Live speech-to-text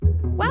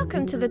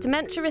Welcome to the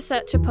Dementia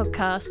Researcher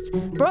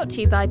podcast, brought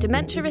to you by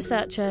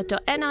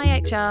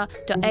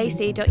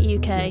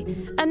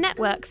dementiaresearcher.nihr.ac.uk, a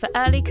network for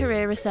early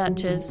career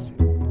researchers.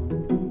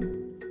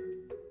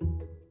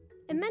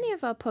 In many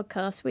of our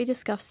podcasts, we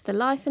discuss the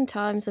life and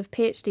times of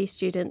PhD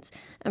students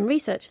and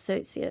research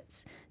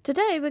associates.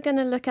 Today, we're going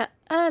to look at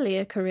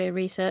earlier career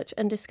research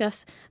and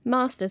discuss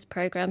master's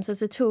programmes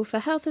as a tool for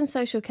health and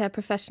social care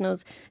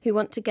professionals who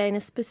want to gain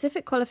a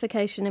specific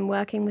qualification in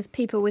working with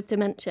people with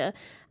dementia,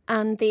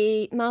 and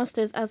the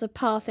master's as a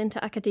path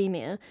into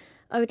academia.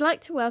 I would like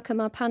to welcome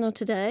our panel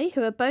today,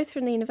 who are both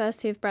from the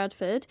University of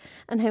Bradford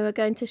and who are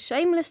going to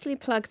shamelessly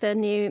plug their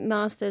new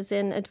Masters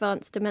in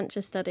Advanced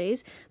Dementia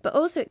Studies, but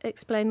also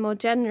explain more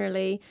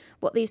generally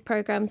what these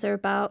programmes are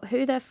about,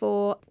 who they're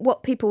for,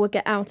 what people will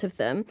get out of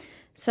them.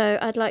 So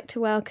I'd like to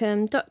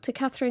welcome Dr.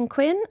 Catherine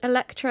Quinn, a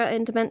lecturer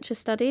in Dementia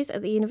Studies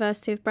at the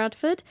University of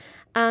Bradford,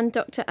 and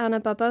Dr.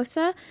 Anna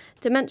Barbosa,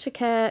 Dementia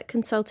Care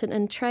Consultant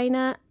and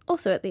Trainer,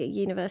 also at the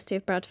University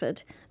of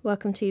Bradford.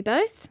 Welcome to you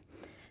both.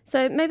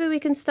 So maybe we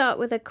can start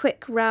with a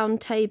quick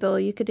round table.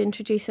 You could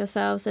introduce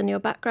yourselves and your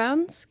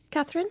backgrounds.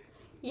 Catherine?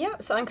 Yeah,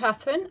 so I'm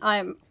Catherine.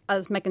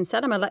 As Megan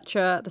said, I'm a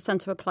lecturer at the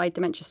Centre of Applied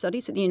Dementia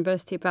Studies at the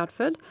University of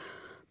Bradford.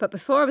 But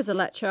before I was a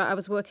lecturer, I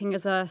was working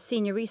as a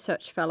senior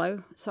research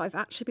fellow. So I've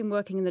actually been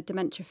working in the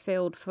dementia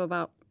field for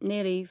about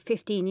nearly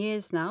 15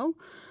 years now.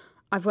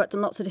 I've worked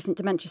on lots of different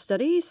dementia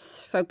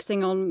studies,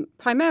 focusing on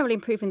primarily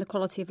improving the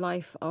quality of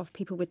life of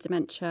people with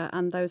dementia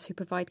and those who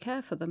provide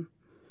care for them.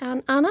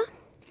 And Anna?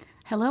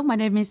 Hello, my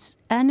name is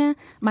Anna.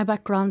 My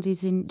background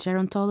is in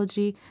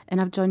gerontology,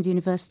 and I've joined the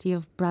University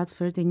of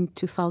Bradford in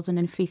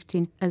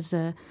 2015 as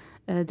a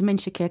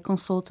dementia care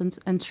consultant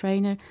and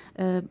trainer,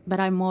 but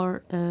I'm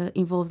more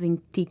involved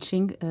in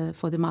teaching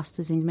for the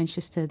Masters in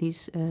Dementia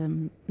Studies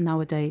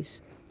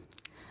nowadays.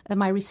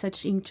 My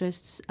research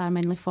interests are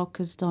mainly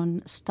focused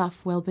on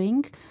staff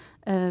well-being,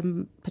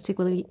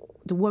 particularly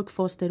the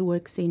workforce that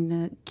works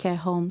in care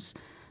homes,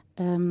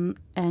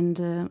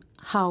 and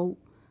how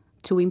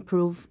to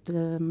improve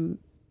the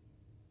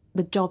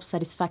job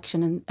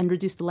satisfaction and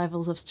reduce the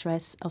levels of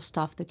stress of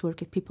staff that work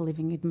with people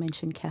living with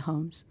dementia in care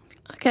homes.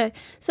 Okay,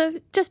 so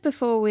just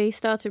before we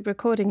started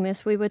recording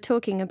this, we were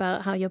talking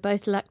about how you're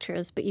both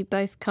lecturers, but you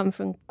both come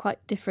from quite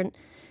different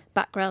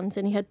backgrounds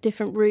and you had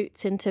different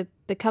routes into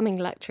becoming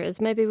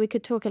lecturers. Maybe we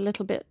could talk a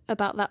little bit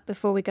about that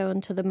before we go on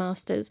to the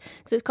Masters,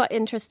 because it's quite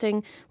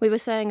interesting. We were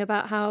saying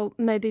about how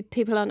maybe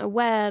people aren't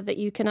aware that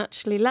you can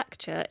actually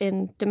lecture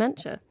in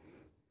dementia.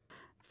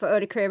 For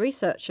early career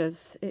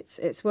researchers,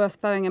 it's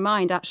worth bearing in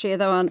mind, actually,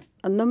 there are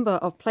a number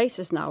of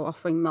places now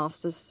offering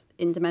Masters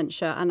in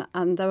Dementia,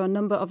 and there are a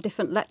number of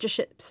different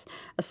lectureships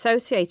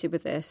associated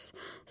with this.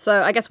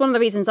 So I guess one of the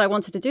reasons I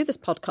wanted to do this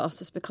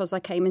podcast is because I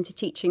came into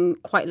teaching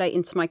quite late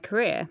into my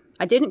career.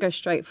 I didn't go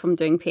straight from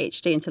doing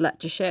PhD into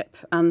lectureship,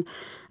 and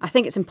I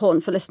think it's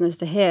important for listeners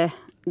to hear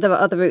there are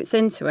other routes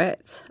into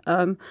it,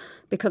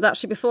 because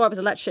actually before I was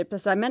a lectureship,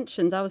 as I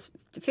mentioned, I was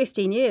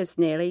 15 years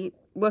nearly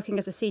working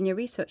as a senior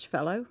research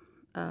fellow.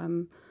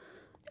 And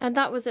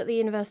that was at the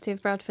University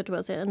of Bradford,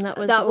 was it? And that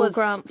was all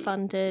grant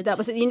funded? That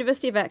was at the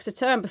University of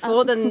Exeter, and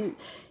before then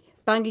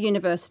Bangor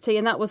University,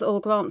 and that was all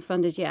grant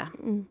funded, yeah.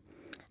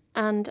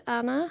 And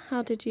Anna,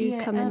 how did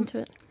you come into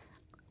it?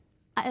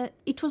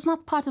 It was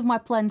not part of my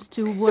plans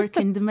to work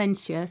in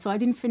dementia, so I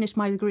didn't finish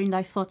my degree and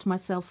I thought to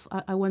myself,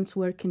 I want to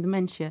work in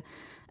dementia.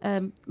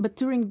 But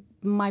during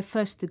my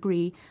first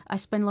degree, I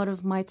spent a lot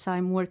of my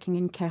time working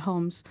in care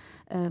homes,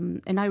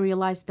 and I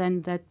realised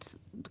then that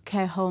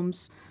care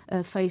homes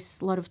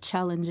face a lot of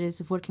challenges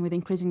of working with an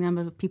increasing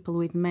number of people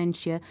with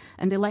dementia,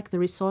 and they lack the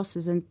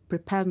resources and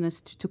preparedness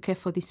to care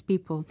for these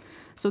people.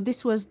 So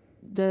this was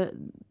the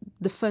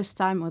first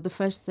time, or the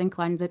first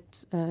incline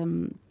that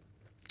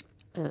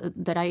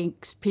I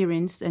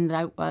experienced, and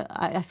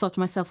I thought to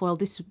myself, well,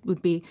 this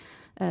would be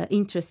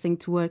interesting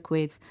to work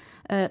with.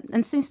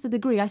 And since the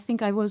degree, I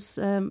think I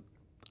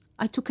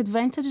took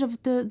advantage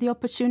of the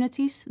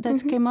opportunities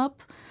that came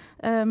up.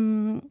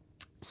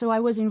 So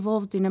I was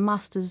involved in a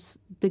master's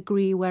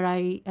degree where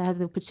I had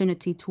the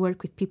opportunity to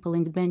work with people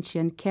in dementia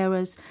and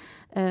carers.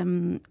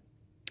 And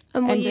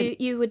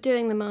you were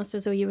doing the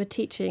Masters or you were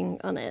teaching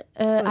on it?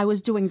 I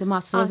was doing the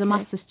Masters. I was a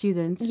Master's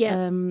student.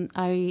 Yeah.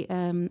 I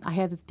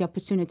had the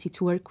opportunity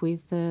to work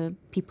with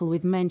people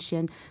with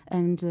dementia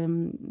and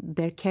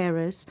their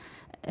carers.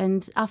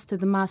 And after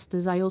the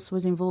Masters, I also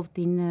was involved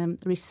in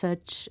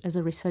research as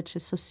a research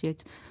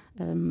associate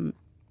in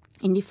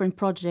different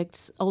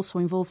projects, also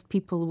involved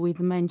people with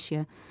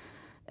dementia.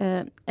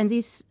 And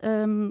this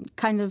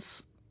kind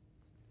of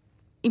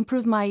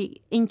improved my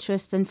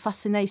interest and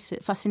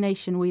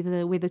fascination with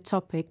the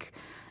topic,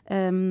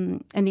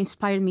 and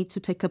inspired me to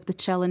take up the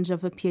challenge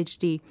of a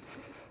PhD.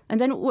 And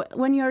then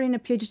when you're in a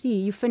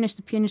PhD, you finish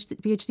the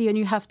PhD and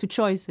you have two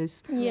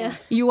choices. Yeah.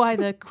 You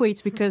either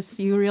quit because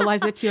you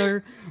realize that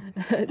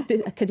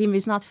the academia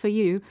is not for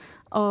you,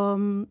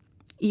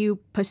 you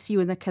pursue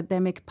an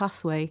academic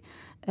pathway.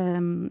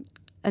 And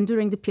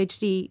during the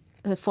PhD,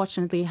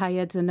 fortunately, I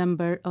had a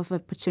number of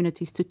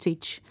opportunities to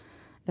teach.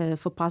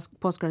 for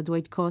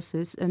postgraduate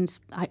courses, and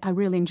I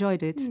really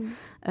enjoyed it.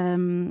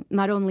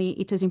 Not only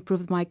it has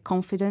improved my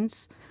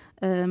confidence,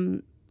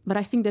 but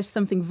I think there's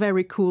something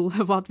very cool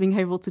about being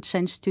able to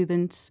change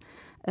student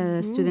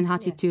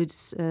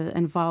attitudes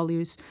and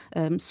values,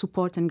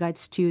 support and guide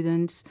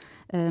students,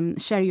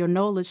 share your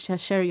knowledge,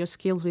 share your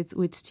skills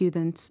with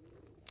students.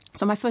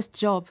 So my first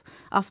job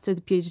after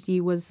the PhD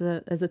was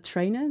as a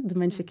trainer,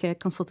 dementia care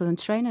consultant and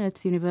trainer at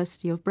the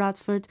University of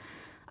Bradford.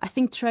 I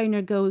think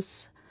trainer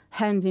goes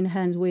hand in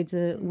hand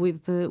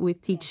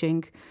with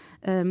teaching.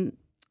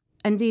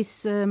 And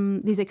this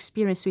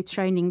experience with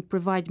training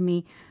provide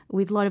me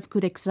with a lot of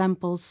good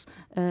examples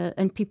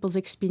and people's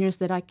experience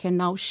that I can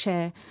now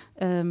share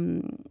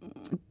in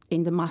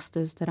the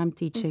masters that I'm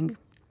teaching.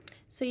 Mm-hmm.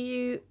 So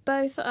you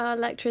both are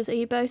lecturers. Are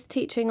you both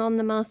teaching on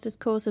the master's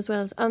course as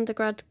well as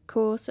undergrad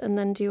course? And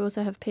then do you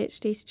also have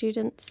PhD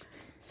students?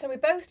 So we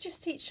both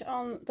just teach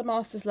on the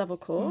master's level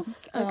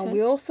course. Okay.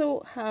 We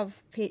also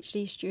have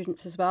PhD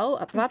students as well.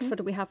 At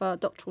Bradford, we have a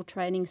doctoral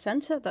training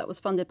centre that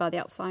was funded by the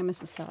Alzheimer's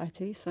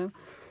Society. So,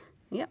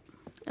 yeah.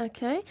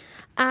 Okay.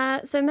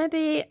 So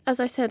maybe, as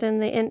I said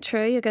in the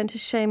intro, you're going to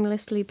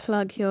shamelessly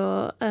plug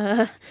your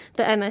the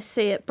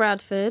MSc at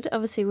Bradford.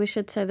 Obviously, we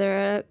should say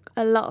there are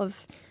a lot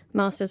of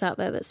masters out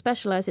there that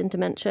specialise in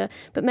dementia,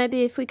 but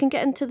maybe if we can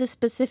get into the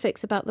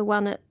specifics about the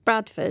one at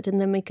Bradford,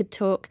 and then we could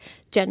talk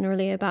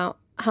generally about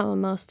how a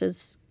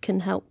master's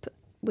can help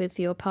with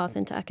your path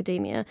into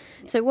academia.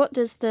 Yeah. So what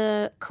does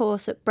the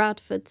course at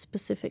Bradford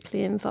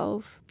specifically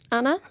involve?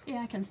 Anna?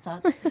 Yeah, I can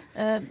start.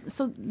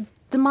 So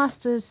the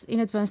Masters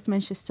in Advanced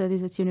Dementia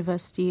Studies at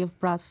University of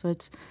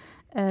Bradford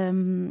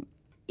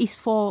is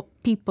for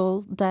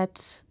people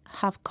that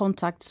have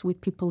contacts with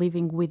people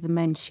living with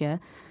dementia,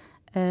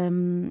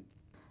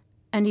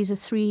 and is a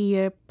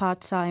 3-year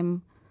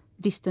part-time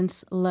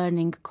distance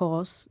learning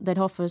course that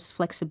offers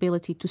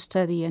flexibility to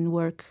study and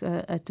work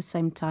at the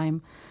same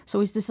time. So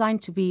it's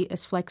designed to be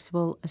as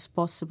flexible as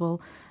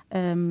possible,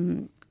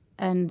 and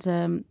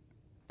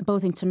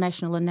both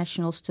international and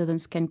national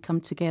students can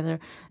come together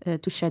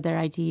to share their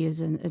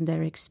ideas and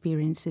their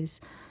experiences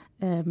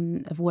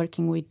of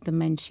working with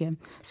dementia.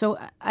 So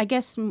I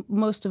guess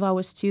most of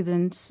our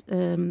students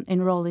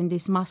enroll in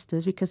these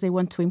masters because they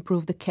want to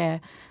improve the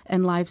care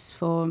and lives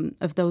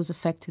of those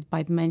affected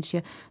by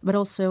dementia, but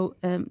also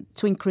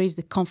to increase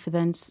the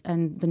confidence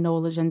and the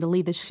knowledge and the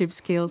leadership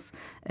skills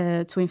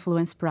to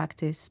influence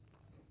practice.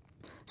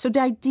 So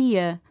the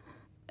idea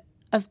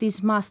of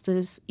these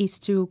masters is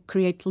to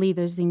create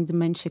leaders in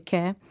dementia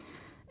care.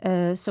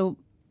 So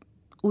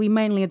we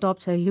mainly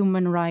adopt a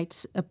human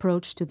rights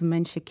approach to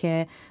dementia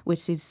care,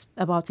 which is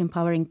about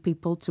empowering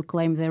people to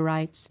claim their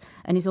rights,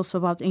 and is also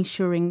about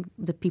ensuring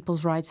that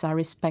people's rights are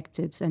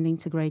respected and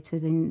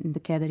integrated in the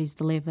care that is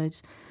delivered.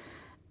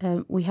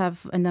 We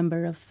have a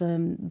number of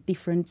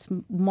different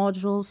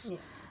modules.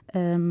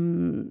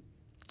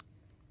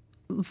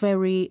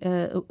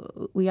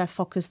 We are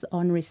focused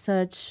on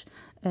research,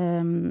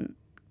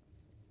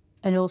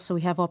 and also we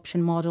have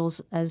option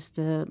models as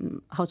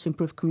how to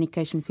improve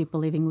communication with people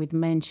living with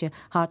dementia,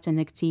 heart and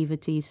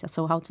activities,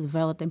 so how to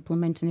develop,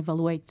 implement and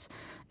evaluate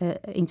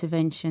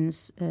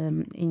interventions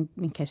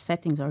in care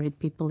settings or with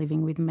people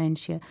living with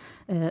dementia,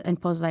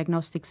 and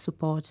post-diagnostic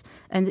support.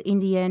 And in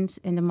the end,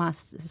 in the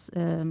masters,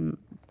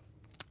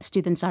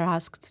 students are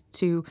asked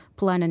to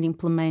plan and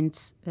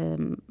implement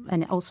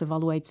and also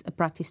evaluate a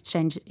practice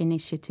change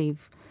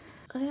initiative.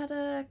 I had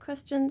a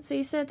question. So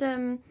you said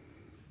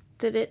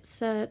that it's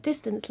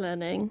distance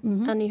learning,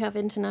 and you have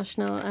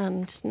international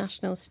and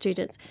national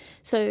students.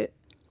 So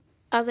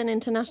as an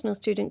international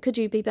student, could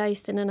you be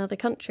based in another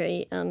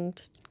country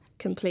and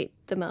complete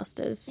the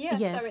masters? Yeah,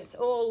 yes.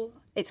 So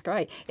it's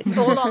great. It's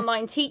all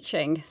online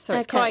teaching. So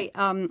it's quite,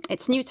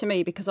 it's new to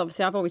me because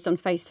obviously I've always done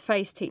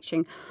face-to-face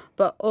teaching,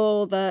 but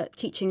all the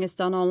teaching is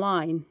done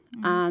online.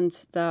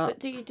 But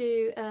do you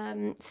do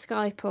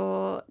Skype,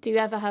 or do you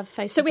ever have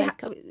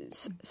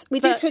face-to-face? We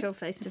virtual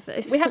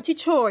face-to-face. We have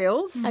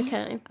tutorials.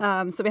 Okay.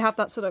 So we have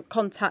that sort of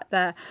contact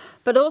there.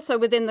 But also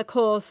within the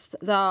course,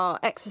 there are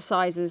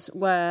exercises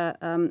where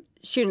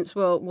students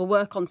will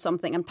work on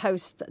something and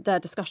post their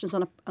discussions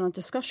on a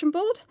discussion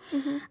board.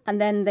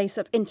 And then they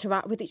sort of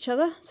interact with each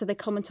other. So they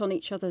comment on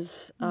each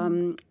other's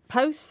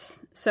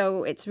posts.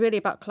 So it's really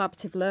about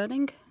collaborative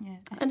learning. Yeah.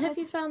 And have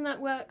you found that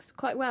works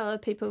quite well? Are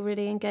people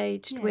really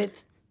engaged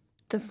with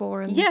the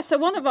forums? Yeah, so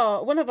one of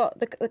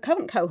the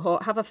current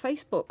cohort have a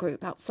Facebook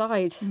group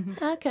outside.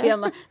 Okay. The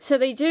online. So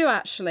they do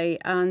actually,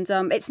 and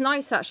it's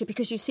nice actually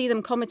because you see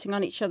them commenting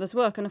on each other's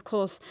work, and of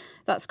course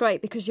that's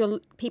great because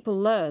people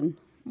learn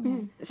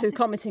through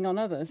commenting on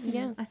others.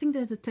 Yeah, I think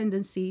there's a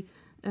tendency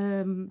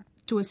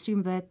to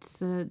assume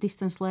that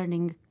distance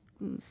learning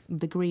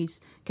degrees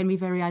can be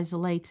very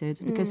isolated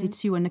because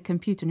it's you and a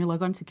computer and you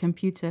log on to a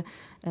computer.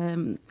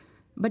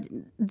 But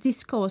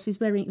this course is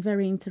very,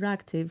 very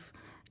interactive.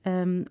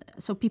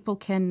 So people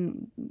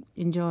can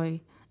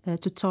enjoy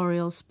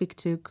tutorials, speak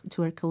to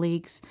our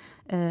colleagues.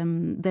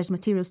 There's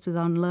materials to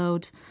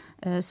download.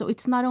 So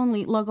it's not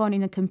only log on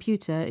in a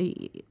computer.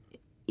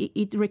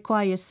 it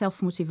requires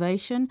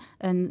self-motivation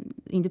and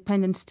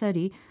independent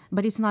study,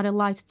 but it's not a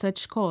light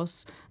touch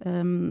course.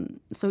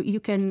 So you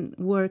can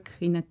work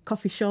in a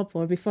coffee shop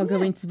or before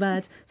going to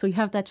bed. So you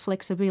have that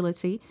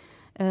flexibility,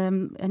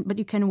 but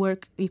you can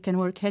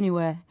work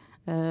anywhere,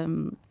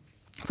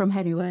 from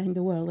anywhere in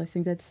the world. I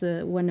think that's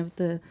one of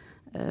the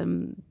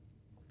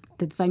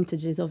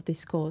advantages of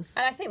this course.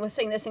 And I think we're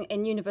seeing this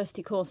in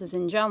university courses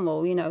in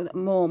general, that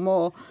more and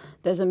more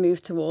there's a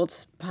move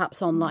towards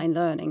perhaps online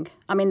learning.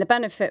 I mean, the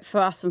benefit for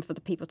us and for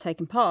the people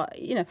taking part,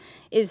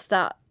 is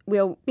that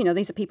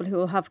these are people who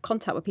will have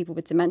contact with people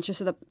with dementia,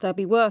 so that they'll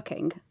be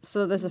working.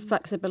 So there's a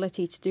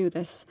flexibility to do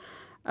this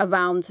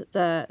around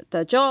their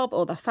job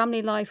or their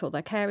family life or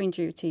their caring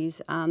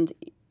duties. And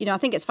I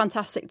think it's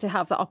fantastic to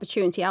have that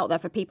opportunity out there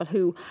for people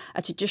who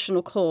a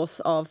traditional course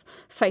of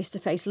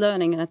face-to-face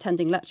learning and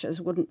attending lectures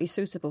wouldn't be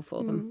suitable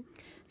for them.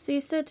 So you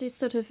said you're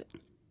sort of,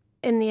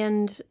 in the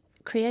end,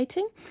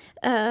 creating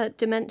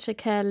dementia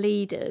care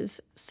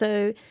leaders.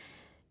 So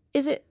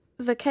is it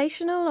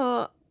vocational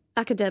or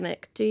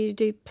academic? Do you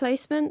do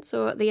placements,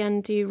 or at the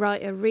end do you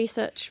write a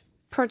research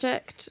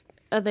project?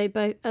 Are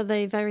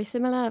they very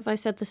similar? Have I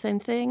said the same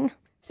thing?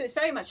 So it's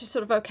very much just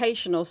sort of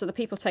vocational. So the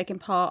people taking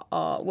part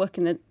are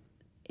working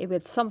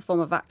with some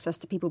form of access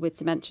to people with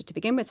dementia to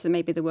begin with. So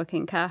maybe they're working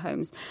in care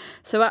homes.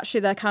 So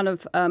actually their kind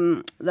of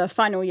their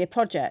final year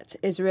project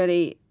is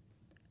really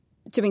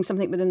doing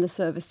something within the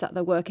service that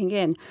they're working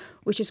in,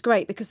 which is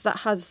great because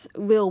that has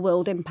real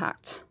world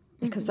impact.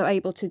 Because they're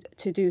able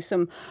to do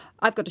some...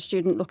 I've got a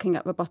student looking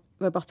at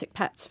robotic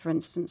pets, for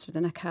instance,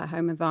 within a care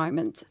home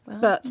environment. Wow.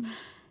 But...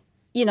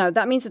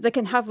 that means that they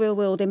can have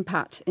real-world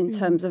impact in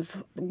terms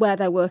of where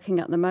they're working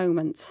at the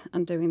moment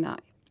and doing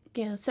that.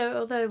 Yeah, so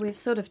although we've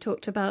sort of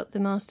talked about the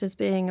Masters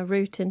being a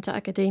route into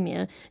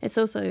academia, it's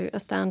also a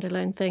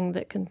standalone thing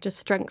that can just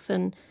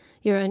strengthen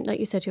your own,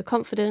 like you said, your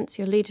confidence,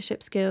 your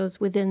leadership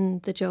skills within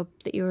the job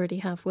that you already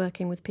have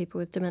working with people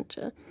with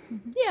dementia.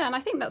 Yeah, and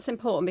I think that's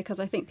important because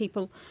I think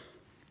people...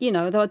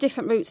 there are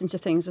different routes into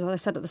things. As I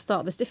said at the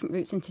start, there's different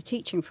routes into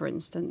teaching, for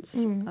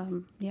instance.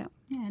 Yeah,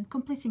 and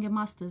completing a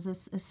master's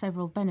has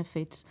several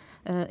benefits.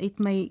 It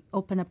may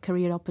open up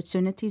career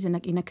opportunities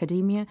in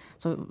academia.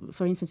 So,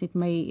 for instance, it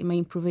may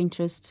improve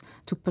interest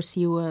to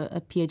pursue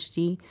a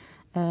PhD.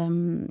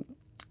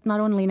 Not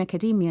only in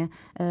academia,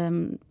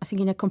 I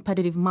think in a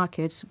competitive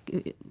market,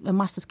 a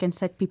master's can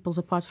set people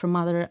apart from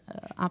other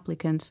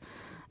applicants.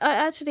 I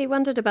actually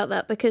wondered about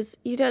that because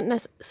you don't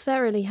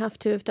necessarily have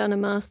to have done a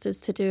master's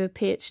to do a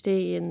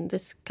PhD in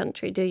this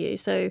country, do you?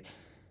 So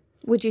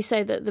would you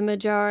say that the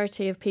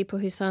majority of people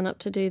who sign up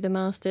to do the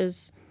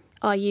master's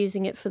are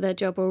using it for their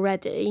job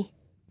already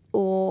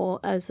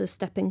or as a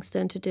stepping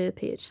stone to do a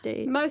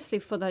PhD? Mostly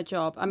for their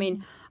job. I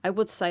mean, I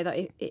would say that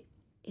it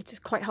is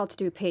quite hard to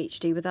do a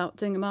PhD without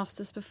doing a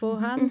master's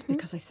beforehand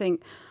because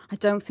I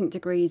don't think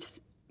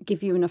degrees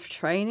give you enough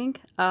training.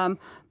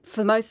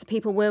 For most of the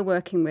people we're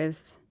working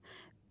with,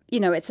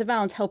 it's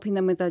around helping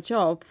them with their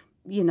job.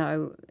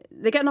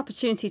 They get an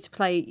opportunity to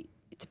pay,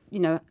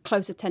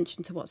 close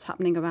attention to what's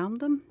happening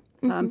around them.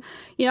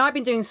 I've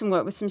been doing some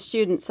work with some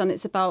students and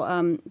it's about,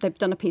 they've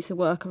done a piece of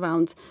work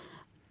around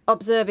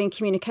observing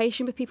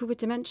communication with people with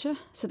dementia.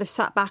 So they've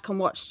sat back and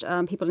watched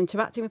people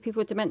interacting with people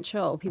with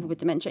dementia or people with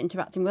dementia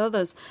interacting with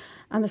others.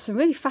 And there's some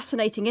really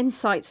fascinating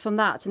insights from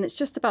that. And it's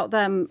just about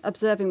them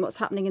observing what's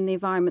happening in the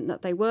environment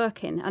that they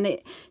work in. And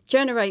it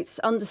generates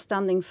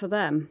understanding for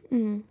them.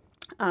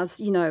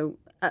 As,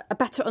 a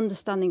better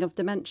understanding of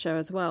dementia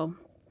as well.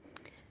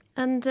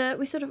 And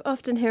we sort of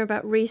often hear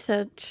about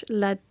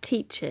research-led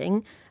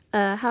teaching.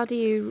 How do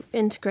you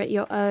integrate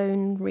your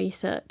own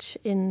research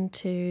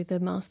into the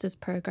master's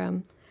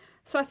programme?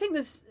 So I think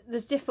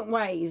there's different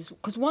ways,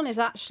 because one is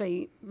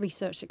actually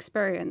research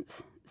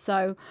experience.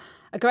 So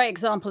a great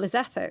example is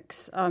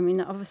ethics. I mean,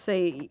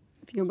 obviously...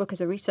 If you work as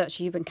a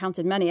researcher, you've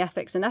encountered many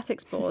ethics and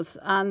ethics boards.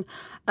 And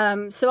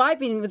so I've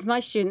been with my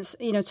students,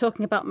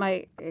 talking about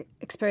my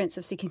experience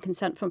of seeking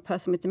consent from a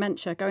person with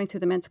dementia, going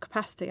through the Mental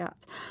Capacity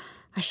Act.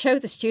 I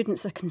showed the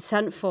students a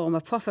consent form, a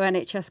proper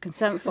NHS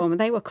consent form, and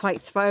they were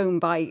quite thrown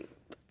by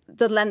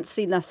the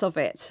lengthiness of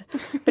it.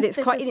 But it's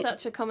this quite is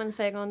such a common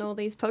thing on all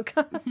these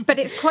podcasts. But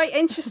it's quite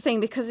interesting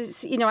because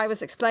it's, I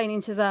was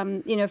explaining to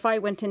them, if I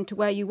went into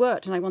where you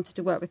worked and I wanted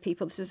to work with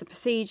people, this is a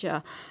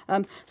procedure.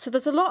 So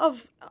there's a lot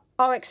of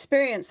our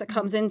experience that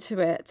comes into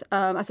it.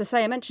 As I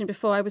say, I mentioned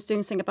before, I was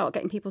doing something about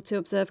getting people to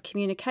observe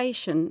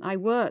communication. I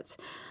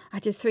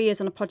did 3 years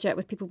on a project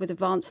with people with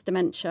advanced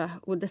dementia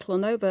with little or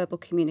no verbal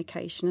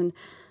communication. And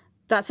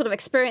that sort of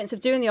experience of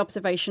doing the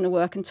observational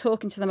work and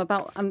talking to them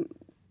about,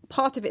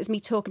 part of it is me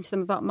talking to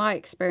them about my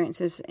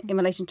experiences in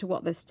relation to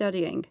what they're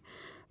studying.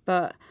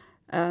 But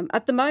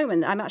at the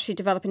moment, I'm actually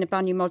developing a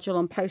brand new module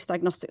on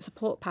post-diagnostic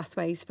support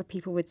pathways for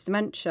people with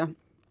dementia.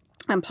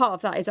 And part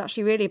of that is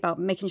actually really about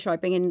making sure I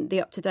bring in the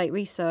up-to-date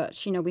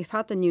research. We've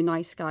had the new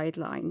NICE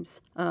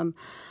guidelines.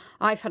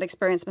 I've had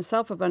experience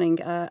myself of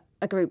running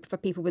a group for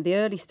people with the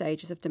early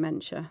stages of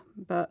dementia.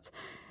 But,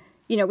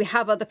 we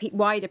have other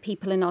wider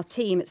people in our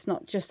team. It's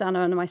not just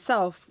Anna and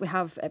myself. We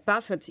have at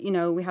Bradford,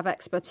 we have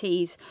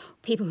expertise,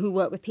 people who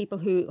work with people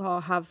who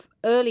have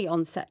early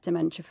onset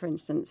dementia, for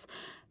instance,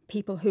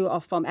 people who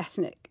are from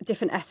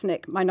different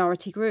ethnic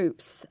minority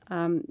groups.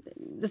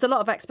 There's a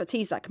lot of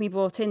expertise that can be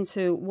brought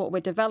into what we're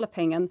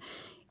developing, and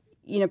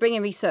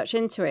bringing research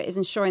into it is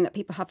ensuring that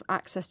people have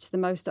access to the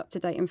most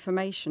up-to-date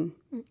information.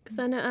 Because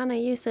I know, Anna,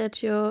 you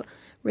said your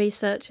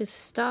research is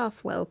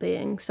staff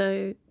well-being,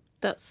 so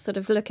that's sort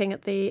of looking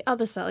at the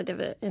other side of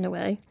it in a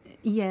way.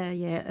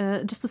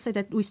 Yeah. Just to say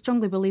that we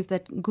strongly believe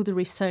that good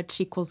research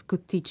equals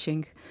good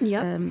teaching.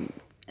 Yeah.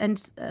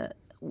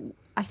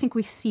 I think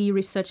we see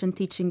research and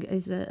teaching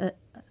as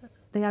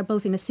they are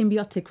both in a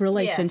symbiotic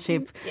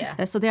relationship. Yes.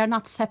 Yeah. So they are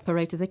not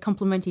separated, they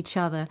complement each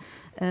other.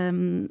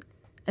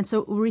 And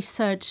so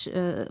research,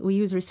 we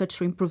use research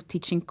to improve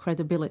teaching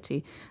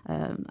credibility.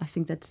 I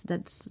think that's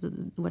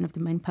one of the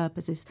main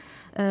purposes.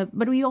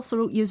 But we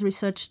also use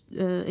research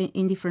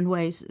in different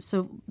ways.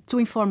 So to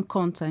inform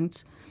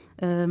content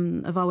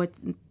of our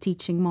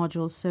teaching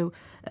modules. So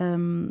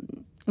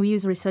we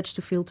use research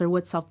to filter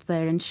what's out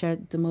there and share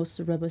the most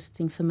robust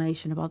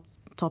information about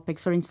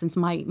topics. For instance,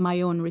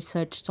 my own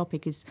research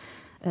topic is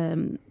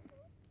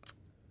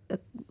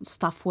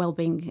staff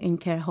well-being in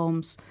care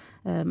homes.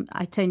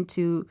 I tend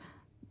to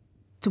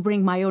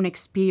bring my own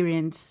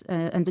experience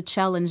and the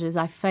challenges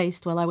I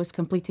faced while I was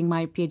completing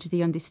my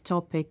PhD on this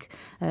topic,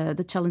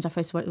 the challenge I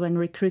faced when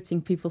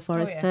recruiting people for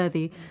a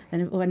study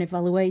and when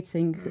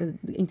evaluating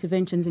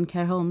interventions in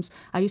care homes.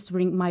 I used to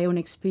bring my own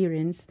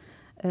experience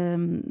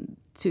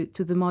to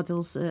the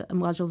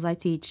modules I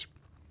teach.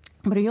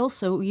 But I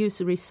also use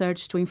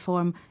research to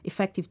inform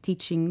effective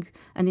teaching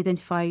and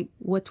identify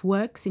what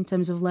works in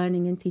terms of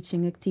learning and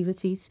teaching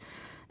activities.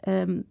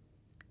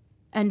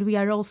 And we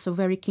are also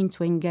very keen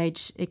to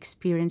engage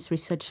experienced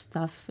research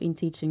staff in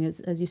teaching.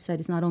 As you said,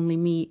 it's not only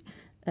me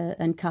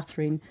and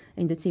Catherine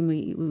in the team.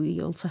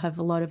 We also have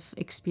a lot of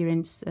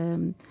experienced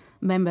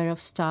member of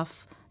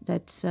staff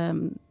that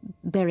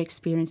their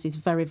experience is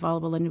very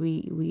valuable, and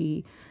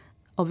we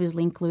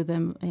obviously include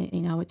them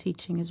in our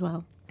teaching as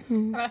well.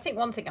 I think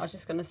one thing I was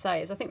just going to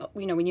say is I think,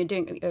 when you're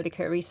doing early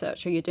career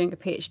research or you're doing a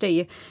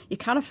PhD, you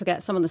kind of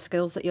forget some of the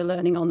skills that you're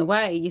learning on the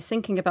way. You're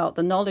thinking about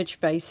the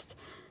knowledge-based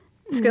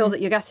skills that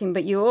you're getting,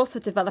 but you're also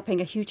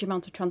developing a huge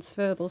amount of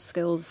transferable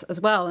skills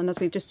as well. And as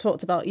we've just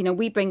talked about,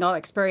 we bring our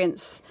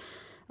experience,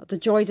 the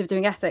joys of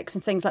doing ethics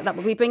and things like that,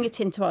 but we bring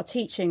it into our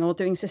teaching or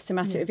doing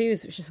systematic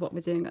reviews, which is what we're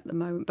doing at the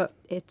moment. But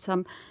it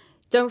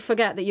don't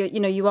forget that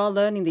you are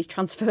learning these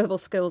transferable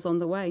skills on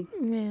the way.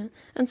 Yeah,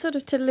 and sort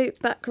of to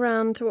loop back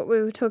around to what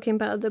we were talking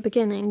about at the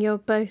beginning, you're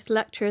both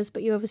lecturers,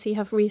 but you obviously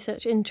have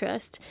research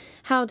interest.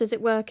 How does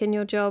it work in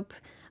your job?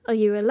 Are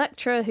you a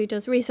lecturer who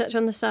does research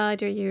on the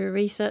side? Or are you a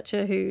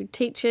researcher who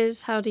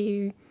teaches? How do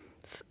you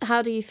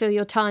feel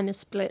your time is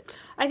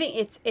split? I think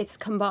it's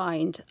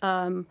combined.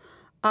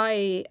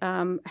 I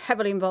am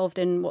heavily involved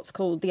in what's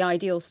called the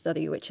IDEAL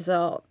study, which is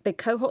our big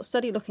cohort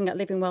study looking at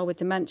living well with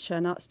dementia.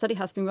 And that study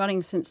has been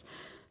running since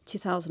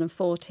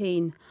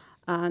 2014.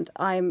 And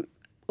I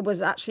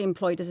was actually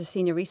employed as a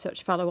senior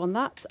research fellow on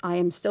that. I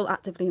am still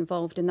actively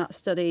involved in that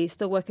study,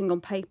 still working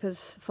on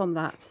papers from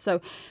that. So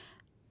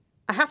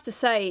I have to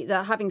say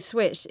that having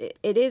switched,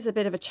 it is a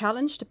bit of a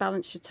challenge to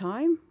balance your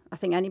time. I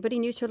think anybody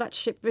new to a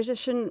lectureship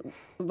position,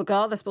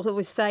 regardless, will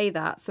always say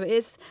that. So it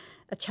is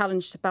a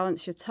challenge to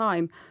balance your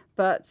time.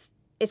 But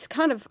it's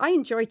kind of, I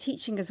enjoy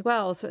teaching as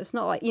well. So it's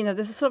not like,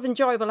 there's a sort of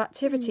enjoyable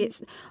activity.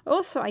 It's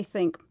also, I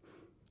think,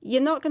 you're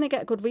not going to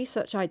get good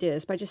research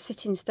ideas by just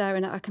sitting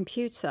staring at a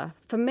computer.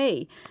 For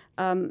me,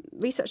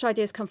 research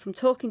ideas come from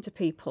talking to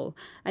people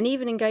and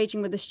even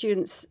engaging with the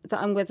students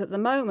that I'm with at the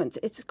moment.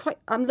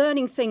 I'm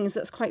learning things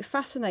that's quite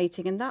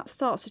fascinating, and that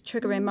starts to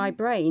trigger in my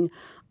brain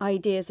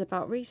ideas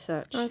about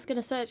research. I was going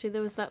to say, actually,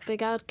 there was that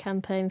big ad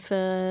campaign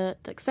for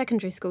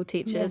secondary school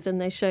teachers,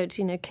 and they showed,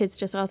 kids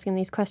just asking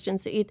these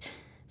questions that you'd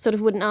sort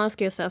of wouldn't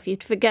ask yourself.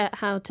 You'd forget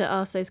how to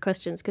ask those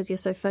questions because you're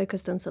so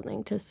focused on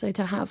something. So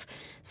to have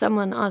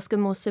someone ask a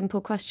more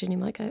simple question, you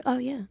might go, oh,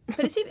 yeah.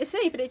 But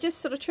it just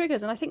sort of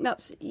triggers. And I think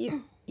that's,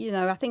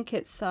 I think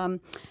it's, as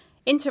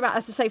I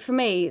say, for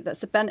me,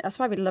 that's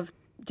why I really love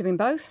doing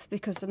both,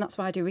 and that's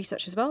why I do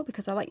research as well,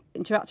 because I like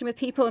interacting with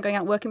people and going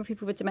out working with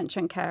people with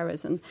dementia and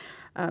carers.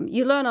 And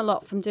you learn a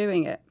lot from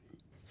doing it.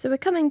 So we're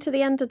coming to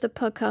the end of the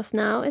podcast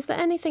now. Is there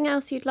anything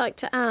else you'd like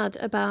to add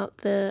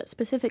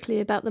specifically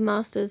about the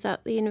Masters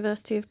at the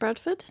University of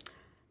Bradford?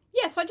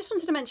 Yes, I just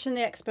wanted to mention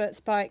the Experts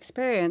by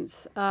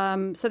Experience.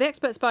 So the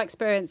Experts by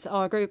Experience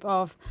are a group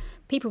of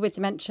people with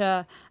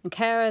dementia and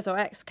carers or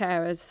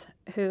ex-carers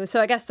so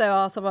I guess they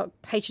are sort of a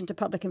patient to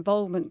public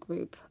involvement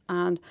group,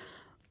 and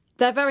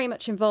they're very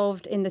much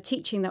involved in the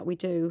teaching that we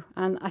do.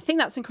 And I think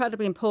that's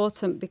incredibly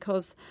important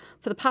because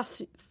for the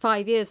past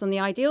 5 years on the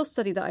IDEAL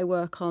study that I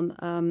work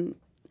on,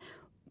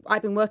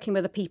 I've been working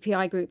with a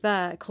PPI group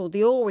there called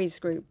the Always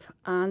Group,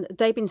 and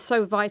they've been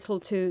so vital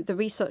to the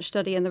research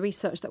study and the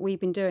research that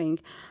we've been doing.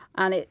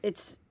 And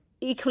it's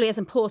equally as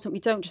important. We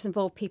don't just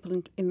involve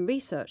people in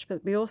research,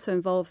 but we also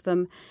involve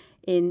them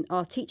in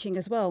our teaching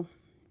as well.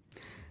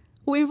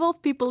 We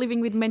involve people living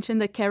with dementia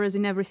and their carers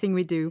in everything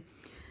we do.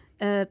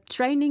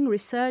 Training,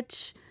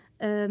 research,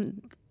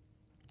 and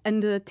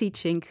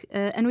teaching.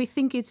 And we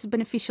think it's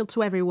beneficial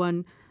to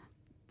everyone,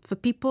 for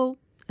people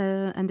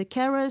and the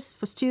carers,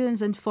 for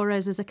students and for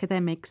us as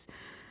academics.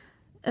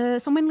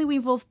 So mainly we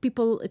involve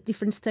people at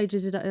different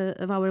stages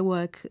of our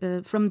work,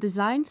 from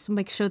design, to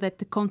make sure that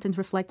the content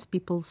reflects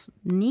people's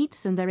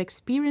needs and their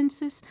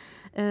experiences,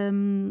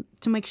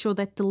 to make sure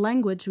that the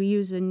language we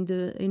use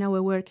in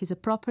our work is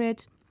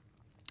appropriate.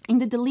 In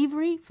the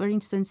delivery, for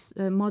instance,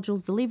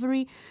 modules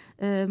delivery,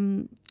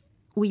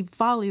 we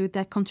value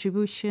that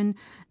contribution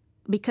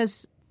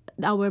because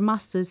our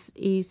master's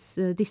is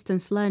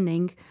distance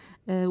learning.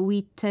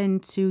 We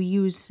tend to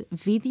use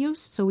videos,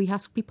 so we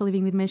ask people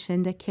living with dementia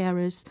and their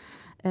carers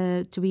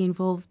to be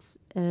involved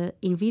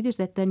in videos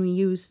that then we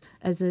use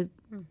as a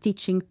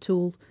teaching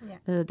tool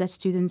that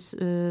students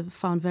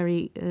found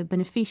very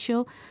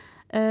beneficial.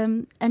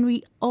 And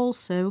we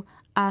also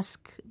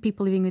ask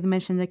people living with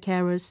dementia and their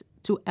carers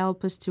to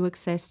help us to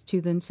access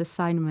students'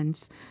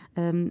 assignments.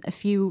 A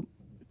few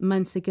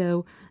months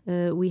ago,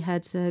 we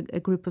had a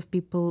group of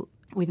people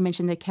with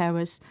dementia and their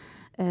carers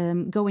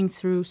going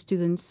through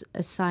students'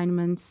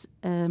 assignments,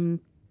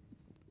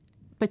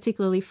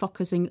 particularly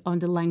focusing on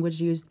the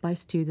language used by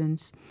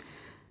students.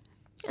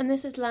 And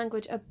this is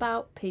language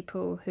about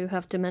people who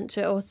have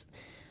dementia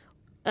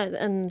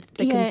and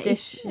the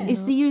condition.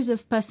 It's the use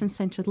of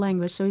person-centered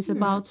language. So it's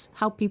about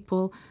how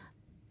people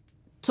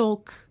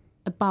talk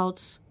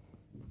about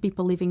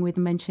people living with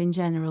dementia in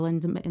general and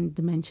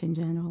dementia in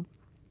general.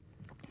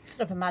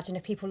 Sort of imagine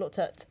if people looked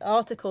at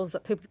articles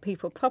that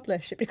people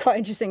publish, it'd be quite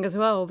interesting as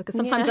well, because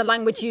sometimes the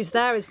language used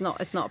there is not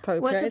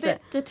appropriate, well, it's a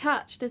bit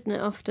detached, isn't it,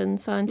 often,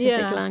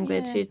 scientific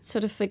language. You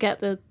sort of forget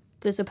that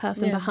there's a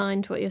person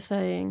behind what you're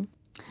saying.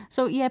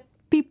 So,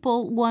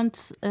 people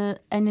want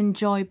and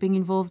enjoy being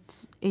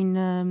involved in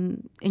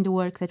the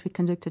work that we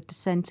conduct at the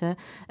centre,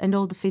 and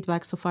all the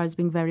feedback so far has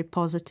been very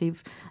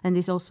positive, and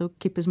this also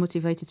keeps us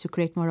motivated to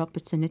create more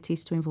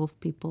opportunities to involve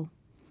people.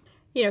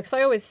 You know, because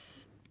I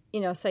always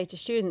say to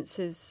students,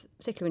 is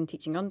particularly when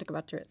teaching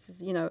undergraduates,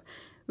 is,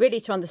 really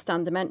to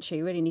understand dementia,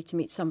 you really need to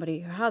meet somebody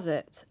who has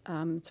it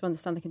to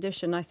understand the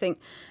condition, I think.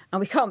 And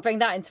we can't bring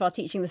that into our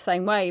teaching the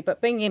same way,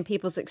 but bringing in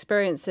people's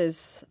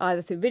experiences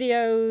either through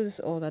videos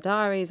or their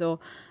diaries or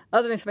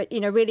other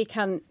information, really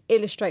can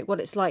illustrate what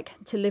it's like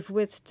to live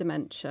with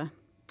dementia.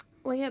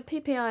 Well,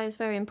 PPI is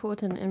very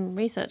important in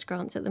research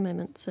grants at the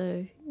moment,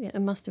 so it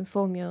must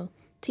inform your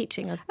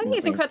teaching. I think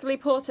it's incredibly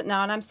important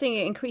now, and I'm seeing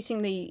it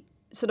increasingly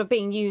sort of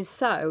being used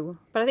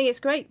but I think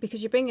it's great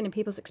because you're bringing in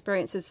people's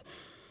experiences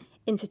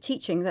into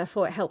teaching,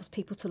 therefore it helps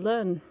people to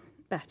learn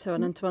better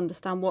and to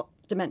understand what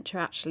dementia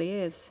actually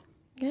is.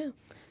 Yeah.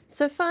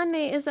 So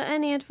finally, is there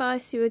any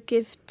advice you would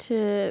give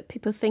to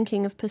people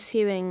thinking of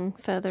pursuing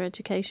further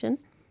education?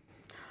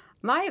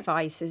 My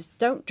advice is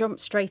don't jump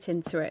straight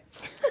into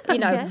it,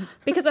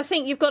 because I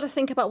think you've got to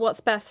think about what's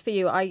best for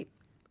you. I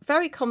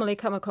very commonly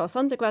come across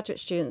undergraduate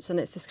students, and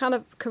it's this kind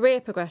of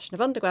career progression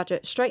of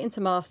undergraduate straight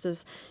into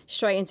masters,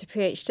 straight into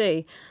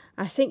PhD.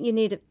 I think you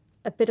need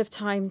a bit of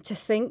time to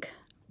think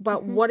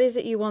about what is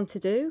it you want to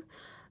do.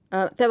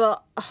 There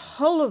are a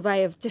whole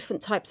array of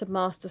different types of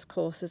master's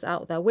courses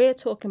out there. We're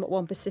talking about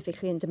one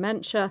specifically in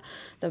dementia.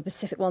 There are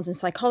specific ones in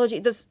psychology.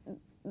 There's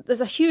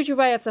a huge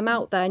array of them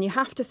out there, and you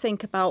have to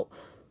think about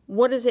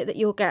what is it that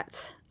you'll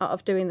get out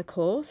of doing the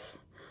course,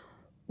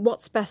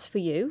 what's best for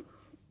you.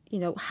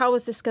 How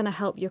is this going to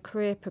help your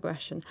career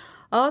progression?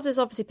 Ours is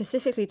obviously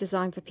specifically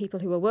designed for people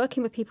who are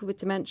working with people with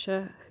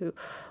dementia,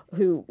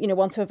 who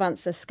want to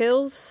advance their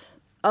skills.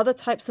 Other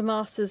types of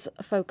masters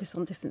focus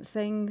on different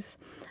things.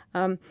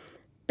 But,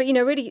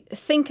 really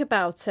think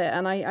about it.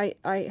 And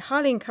I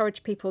highly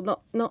encourage people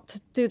not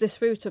to do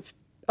this route of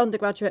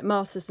undergraduate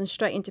masters and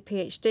straight into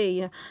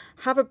PhD.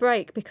 Have a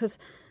break because,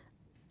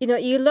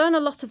 you learn a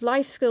lot of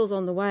life skills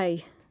on the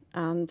way.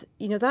 And,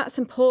 that's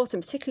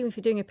important, particularly if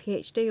you're doing a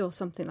PhD or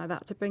something like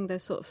that, to bring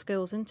those sort of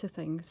skills into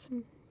things.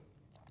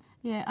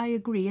 Yeah, I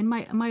agree. And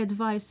my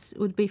advice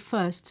would be,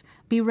 first,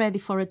 be ready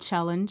for a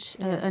challenge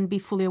and be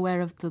fully aware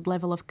of the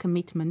level of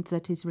commitment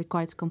that is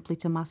required to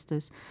complete a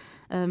master's.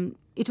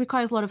 It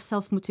requires a lot of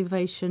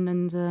self-motivation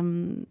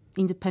and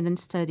independent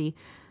study.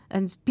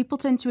 And people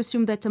tend to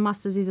assume that a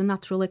master's is a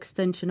natural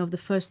extension of the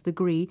first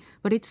degree,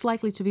 but it's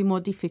likely to be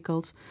more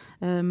difficult.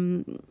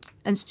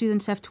 And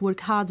students have to work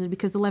harder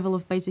because the level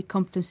of basic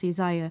competency is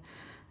higher.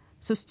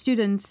 So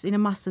students in a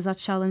master's are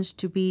challenged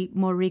to be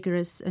more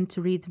rigorous and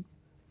to read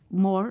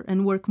more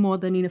and work more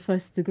than in a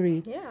first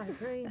degree. Yeah, I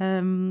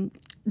agree.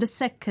 The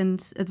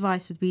second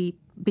advice would be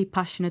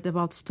passionate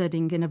about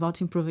studying and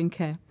about improving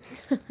care.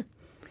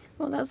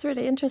 Well, that's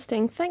really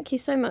interesting. Thank you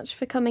so much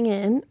for coming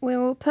in. We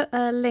will put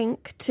a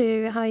link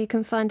to how you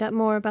can find out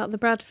more about the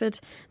Bradford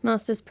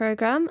Masters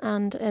Programme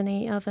and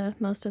any other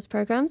Masters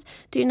Programmes.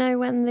 Do you know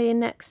when the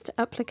next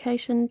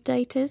application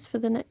date is for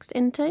the next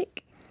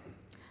intake?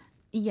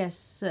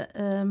 Yes.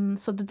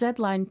 So the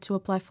deadline to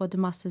apply for the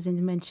Masters in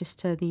Dementia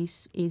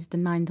Studies is the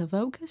 9th of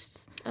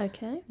August.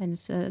 Okay. And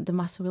the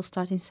Master will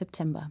start in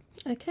September.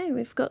 Okay,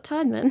 we've got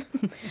time then.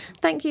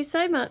 Thank you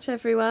so much,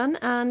 everyone.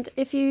 And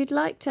if you'd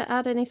like to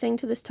add anything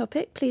to this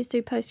topic, please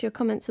do post your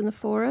comments in the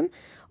forum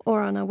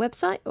or on our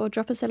website, or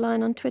drop us a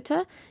line on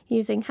Twitter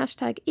using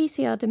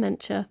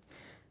 #ECRDementia.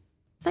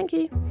 Thank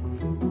you.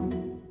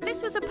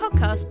 This was a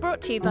podcast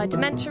brought to you by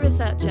Dementia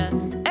Researcher.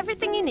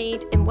 Everything you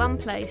need in one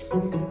place.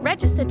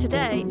 Register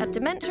today at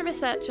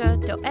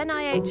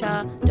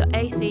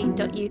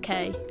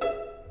dementiaresearcher.nihr.ac.uk.